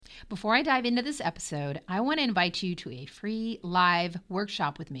Before I dive into this episode, I want to invite you to a free live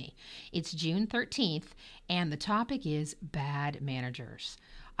workshop with me. It's June 13th, and the topic is bad managers.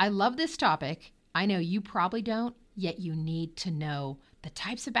 I love this topic. I know you probably don't, yet you need to know the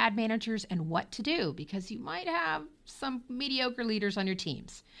types of bad managers and what to do because you might have some mediocre leaders on your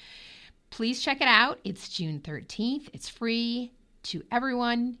teams. Please check it out. It's June 13th. It's free to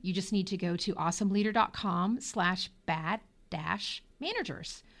everyone. You just need to go to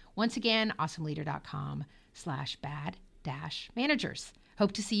awesomeleader.com/bad-managers. Once again, awesomeleader.com/bad-managers.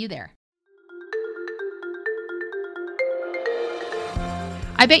 Hope to see you there.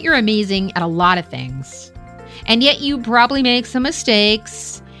 I bet you're amazing at a lot of things, and yet you probably make some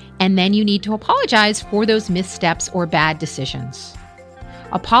mistakes, and then you need to apologize for those missteps or bad decisions.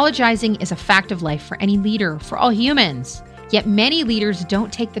 Apologizing is a fact of life for any leader, for all humans, yet many leaders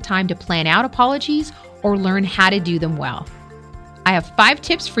don't take the time to plan out apologies or learn how to do them well. I have 5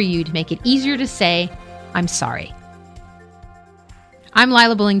 tips for you to make it easier to say, I'm sorry. I'm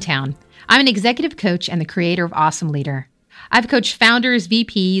Lila Billingtown. I'm an executive coach and the creator of Awesome Leader. I've coached founders,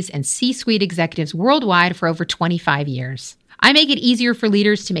 VPs, and C-suite executives worldwide for over 25 years. I make it easier for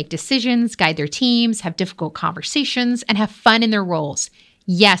leaders to make decisions, guide their teams, have difficult conversations, and have fun in their roles.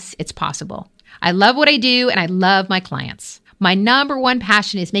 Yes, it's possible. I love what I do, and I love my clients. My number one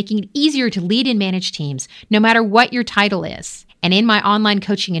passion is making it easier to lead and manage teams, no matter what your title is. And in my online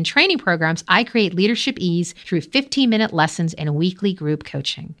coaching and training programs, I create leadership ease through 15-minute lessons and weekly group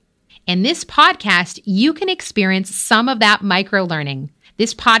coaching. In this podcast, you can experience some of that micro-learning.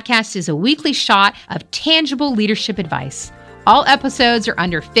 This podcast is a weekly shot of tangible leadership advice. All episodes are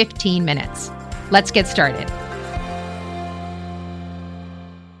under 15 minutes. Let's get started.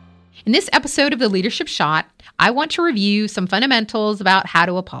 In this episode of The Leadership Shot, I want to review some fundamentals about how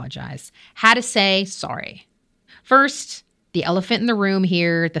to apologize, how to say sorry. First, the elephant in the room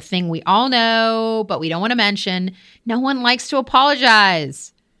here, the thing we all know, but we don't want to mention, no one likes to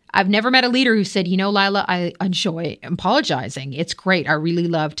apologize. I've never met a leader who said, Lila, I enjoy apologizing. It's great. I really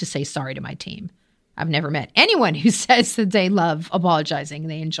love to say sorry to my team. I've never met anyone who says that they love apologizing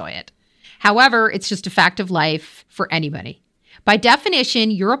and they enjoy it. However, it's just a fact of life for anybody. By definition,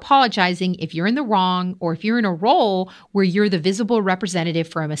 you're apologizing if you're in the wrong or if you're in a role where you're the visible representative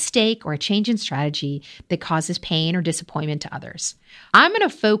for a mistake or a change in strategy that causes pain or disappointment to others. I'm going to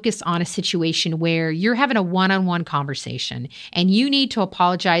focus on a situation where you're having a one-on-one conversation and you need to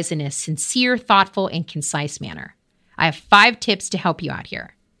apologize in a sincere, thoughtful, and concise manner. I have 5 tips to help you out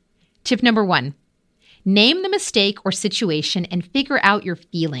here. Tip number 1, name the mistake or situation and figure out your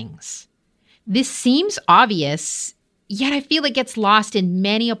feelings. This seems obvious, yet I feel it gets lost in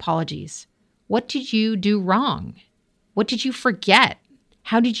many apologies. What did you do wrong? What did you forget?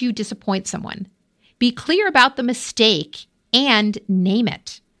 How did you disappoint someone? Be clear about the mistake and name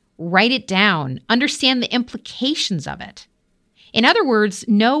it. Write it down. Understand the implications of it. In other words,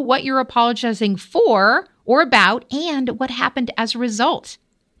 know what you're apologizing for or about and what happened as a result.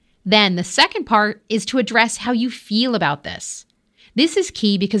 Then the second part is to address how you feel about this. This is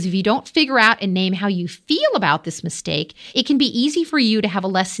key because if you don't figure out and name how you feel about this mistake, it can be easy for you to have a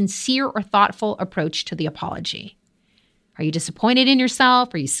less sincere or thoughtful approach to the apology. Are you disappointed in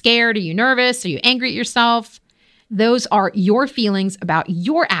yourself? Are you scared? Are you nervous? Are you angry at yourself? Those are your feelings about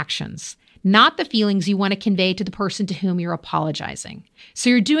your actions, not the feelings you want to convey to the person to whom you're apologizing. So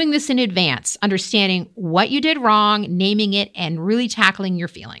you're doing this in advance, understanding what you did wrong, naming it, and really tackling your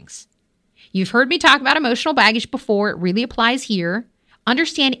feelings. You've heard me talk about emotional baggage before. It really applies here.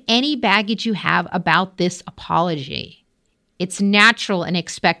 Understand any baggage you have about this apology. It's natural and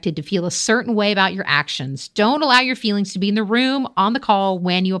expected to feel a certain way about your actions. Don't allow your feelings to be in the room on the call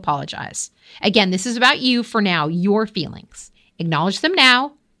when you apologize. Again, this is about you for now, your feelings. Acknowledge them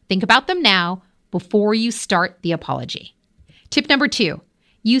now. Think about them now before you start the apology. Tip number 2,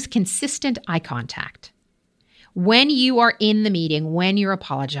 use consistent eye contact. When you are in the meeting, when you're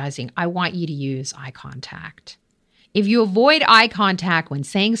apologizing, I want you to use eye contact. If you avoid eye contact when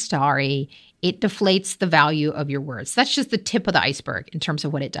saying sorry, it deflates the value of your words. That's just the tip of the iceberg in terms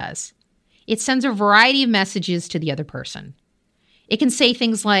of what it does. It sends a variety of messages to the other person. It can say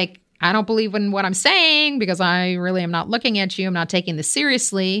things like, I don't believe in what I'm saying because I really am not looking at you. I'm not taking this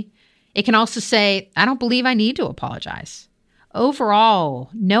seriously. It can also say, I don't believe I need to apologize. Overall,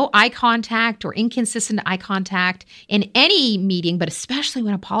 no eye contact or inconsistent eye contact in any meeting, but especially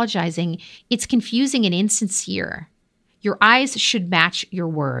when apologizing, it's confusing and insincere. Your eyes should match your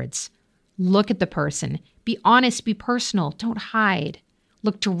words. Look at the person. Be honest, be personal. Don't hide.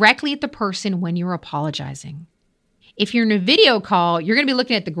 Look directly at the person when you're apologizing. If you're in a video call, you're going to be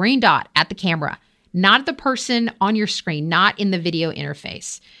looking at the green dot at the camera, not at the person on your screen, not in the video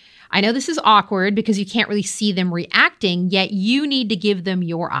interface. I know this is awkward because you can't really see them reacting, yet you need to give them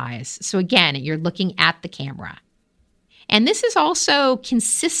your eyes. So again, you're looking at the camera. And this is also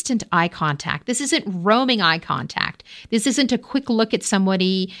consistent eye contact. This isn't roaming eye contact. This isn't a quick look at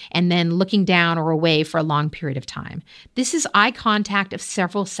somebody and then looking down or away for a long period of time. This is eye contact of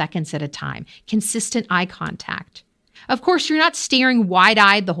several seconds at a time, consistent eye contact. Of course, you're not staring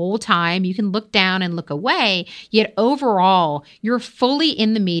wide-eyed the whole time. You can look down and look away, yet overall, you're fully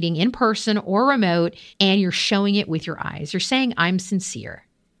in the meeting, in person or remote, and you're showing it with your eyes. You're saying, I'm sincere.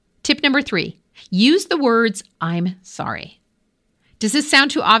 Tip number 3, use the words, I'm sorry. Does this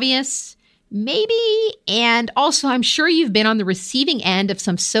sound too obvious? Maybe. And also, I'm sure you've been on the receiving end of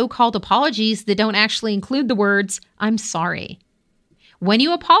some so-called apologies that don't actually include the words, I'm sorry. When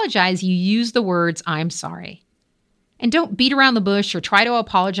you apologize, you use the words, I'm sorry. And don't beat around the bush or try to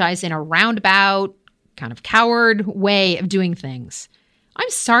apologize in a roundabout, kind of coward way of doing things.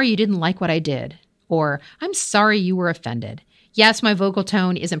 I'm sorry you didn't like what I did. Or, I'm sorry you were offended. Yes, my vocal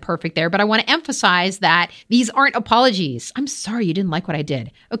tone isn't perfect there, but I want to emphasize that these aren't apologies. I'm sorry you didn't like what I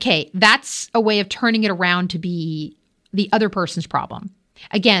did. Okay, that's a way of turning it around to be the other person's problem.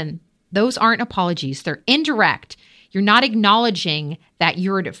 Again, those aren't apologies. They're indirect. You're not acknowledging that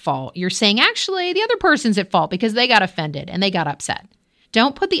you're at fault. You're saying, actually, the other person's at fault because they got offended and they got upset.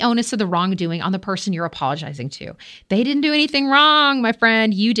 Don't put the onus of the wrongdoing on the person you're apologizing to. They didn't do anything wrong, my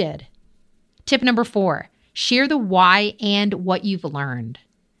friend. You did. Tip number 4, share the why and what you've learned.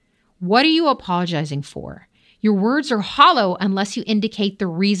 What are you apologizing for? Your words are hollow unless you indicate the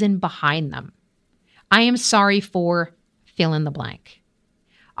reason behind them. I am sorry for fill in the blank.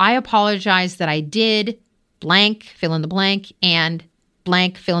 I apologize that I did blank, fill in the blank, and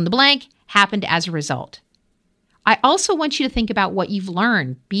blank, fill in the blank happened as a result. I also want you to think about what you've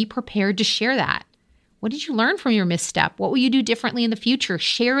learned. Be prepared to share that. What did you learn from your misstep? What will you do differently in the future?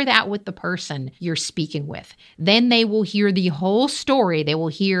 Share that with the person you're speaking with. Then they will hear the whole story. They will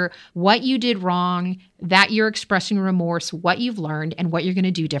hear what you did wrong, that you're expressing remorse, what you've learned, and what you're going to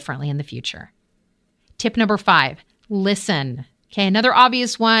do differently in the future. Tip number 5, listen. Okay, another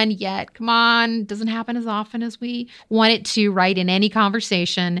obvious one, yet come on, doesn't happen as often as we want it to, right? In any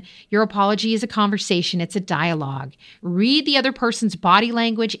conversation, your apology is a conversation, it's a dialogue. Read the other person's body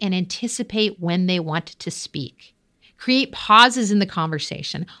language and anticipate when they want to speak. Create pauses in the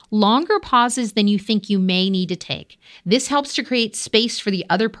conversation, longer pauses than you think you may need to take. This helps to create space for the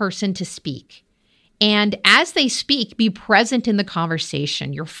other person to speak. And as they speak, be present in the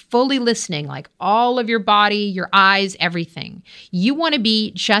conversation. You're fully listening, like all of your body, your eyes, everything. You want to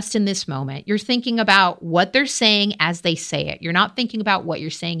be just in this moment. You're thinking about what they're saying as they say it. You're not thinking about what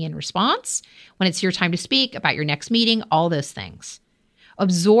you're saying in response, when it's your time to speak, about your next meeting, all those things.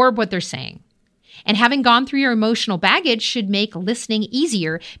 Absorb what they're saying. And having gone through your emotional baggage should make listening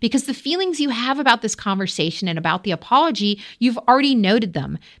easier because the feelings you have about this conversation and about the apology, you've already noted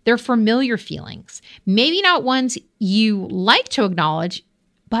them. They're familiar feelings. Maybe not ones you like to acknowledge,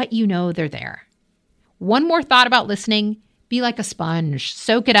 but you know they're there. One more thought about listening, be like a sponge.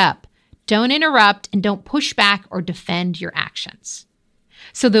 Soak it up. Don't interrupt and don't push back or defend your actions.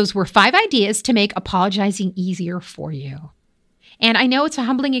 So those were 5 ideas to make apologizing easier for you. And I know it's a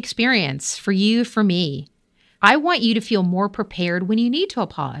humbling experience for you, for me. I want you to feel more prepared when you need to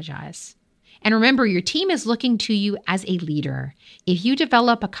apologize. And remember, your team is looking to you as a leader. If you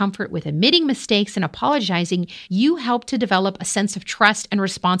develop a comfort with admitting mistakes and apologizing, you help to develop a sense of trust and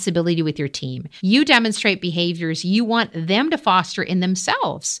responsibility with your team. You demonstrate behaviors you want them to foster in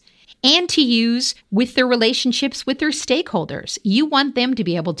themselves and to use with their relationships with their stakeholders. You want them to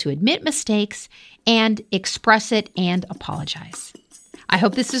be able to admit mistakes and express it and apologize. I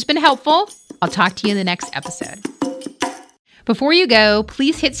hope this has been helpful. I'll talk to you in the next episode. Before you go,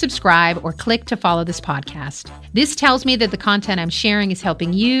 please hit subscribe or click to follow this podcast. This tells me that the content I'm sharing is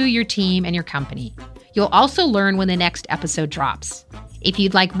helping you, your team, and your company. You'll also learn when the next episode drops. If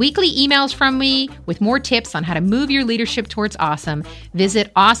you'd like weekly emails from me with more tips on how to move your leadership towards awesome,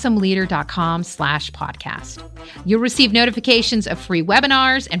 visit awesomeleader.com/podcast. You'll receive notifications of free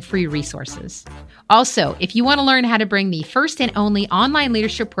webinars and free resources. Also, if you want to learn how to bring the first and only online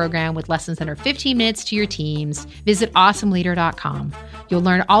leadership program with lessons under 15 minutes to your teams, visit awesomeleader.com. You'll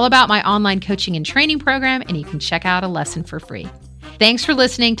learn all about my online coaching and training program, and you can check out a lesson for free. Thanks for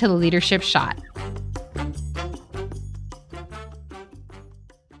listening to The Leadership Shot.